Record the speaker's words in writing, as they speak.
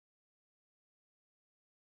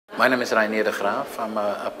My name is Reinier de Graaf. I'm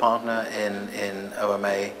a partner in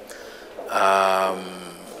OMA,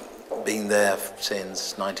 been there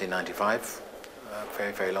since 1995, a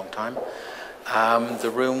very, very long time. The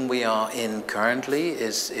room we are in currently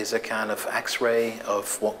is a kind of x-ray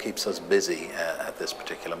of what keeps us busy at this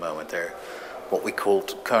particular moment. They're what we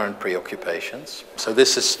called current preoccupations. So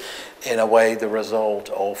this is, in a way, the result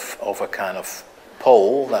of a kind of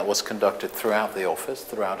poll that was conducted throughout the office,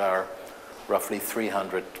 throughout our roughly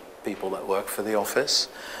 300 people that work for the office,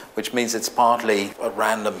 which means it's partly a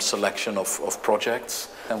random selection of projects.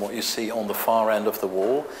 And what you see on the far end of the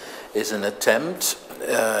wall is an attempt,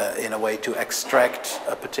 in a way, to extract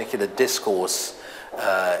a particular discourse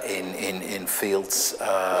in fields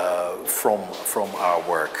from our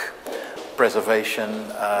work. Preservation,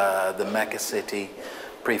 the megacity,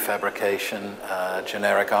 prefabrication,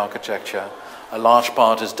 generic architecture. A large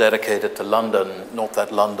part is dedicated to London, not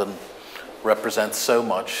that London represents so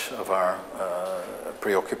much of our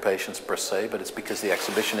preoccupations per se, but it's because the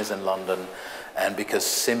exhibition is in London and because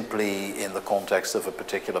simply in the context of a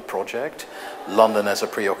particular project, London as a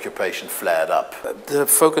preoccupation flared up. The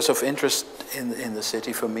focus of interest in the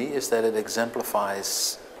city for me is that it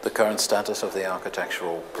exemplifies the current status of the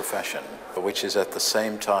architectural profession, which is at the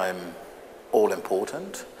same time all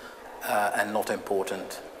important and not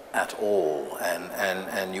important at all.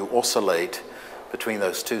 And you oscillate between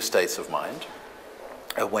those two states of mind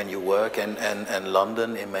when you work, and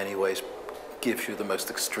London in many ways gives you the most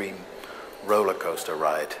extreme roller coaster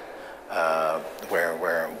ride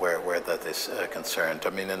where that is concerned. I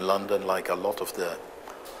mean, in London, like a lot of the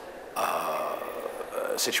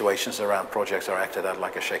situations around projects are acted out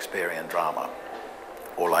like a Shakespearean drama,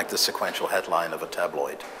 or like the sequential headline of a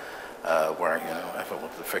tabloid, where, you know,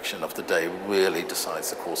 the fiction of the day really decides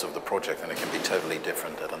the course of the project, and it can be totally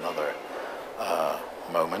different at another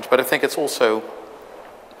moment. But I think it's also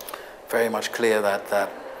very much clear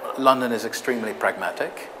that London is extremely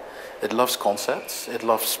pragmatic. It loves concepts. It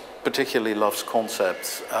particularly loves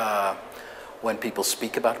concepts when people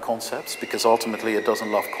speak about concepts, because ultimately it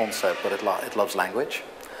doesn't love concept, but it loves language.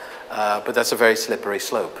 But that's a very slippery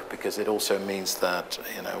slope, because it also means that,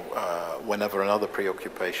 you know, whenever another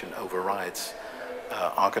preoccupation overrides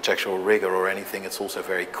architectural rigor or anything, it's also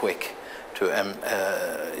very quick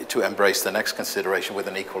to embrace the next consideration with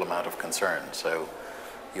an equal amount of concern. So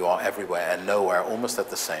you are everywhere and nowhere almost at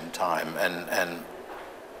the same time. And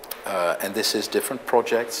this is different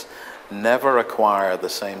projects never acquire the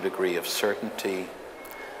same degree of certainty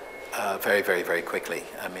very, very, very quickly.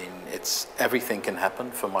 I mean, everything can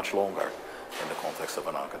happen for much longer in the context of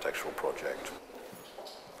an architectural project.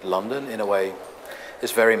 London, in a way,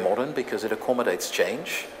 is very modern because it accommodates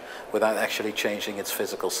change without actually changing its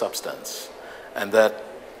physical substance. And that,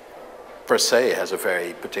 per se, has a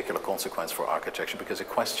very particular consequence for architecture, because it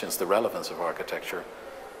questions the relevance of architecture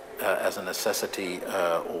as a necessity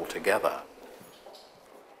altogether.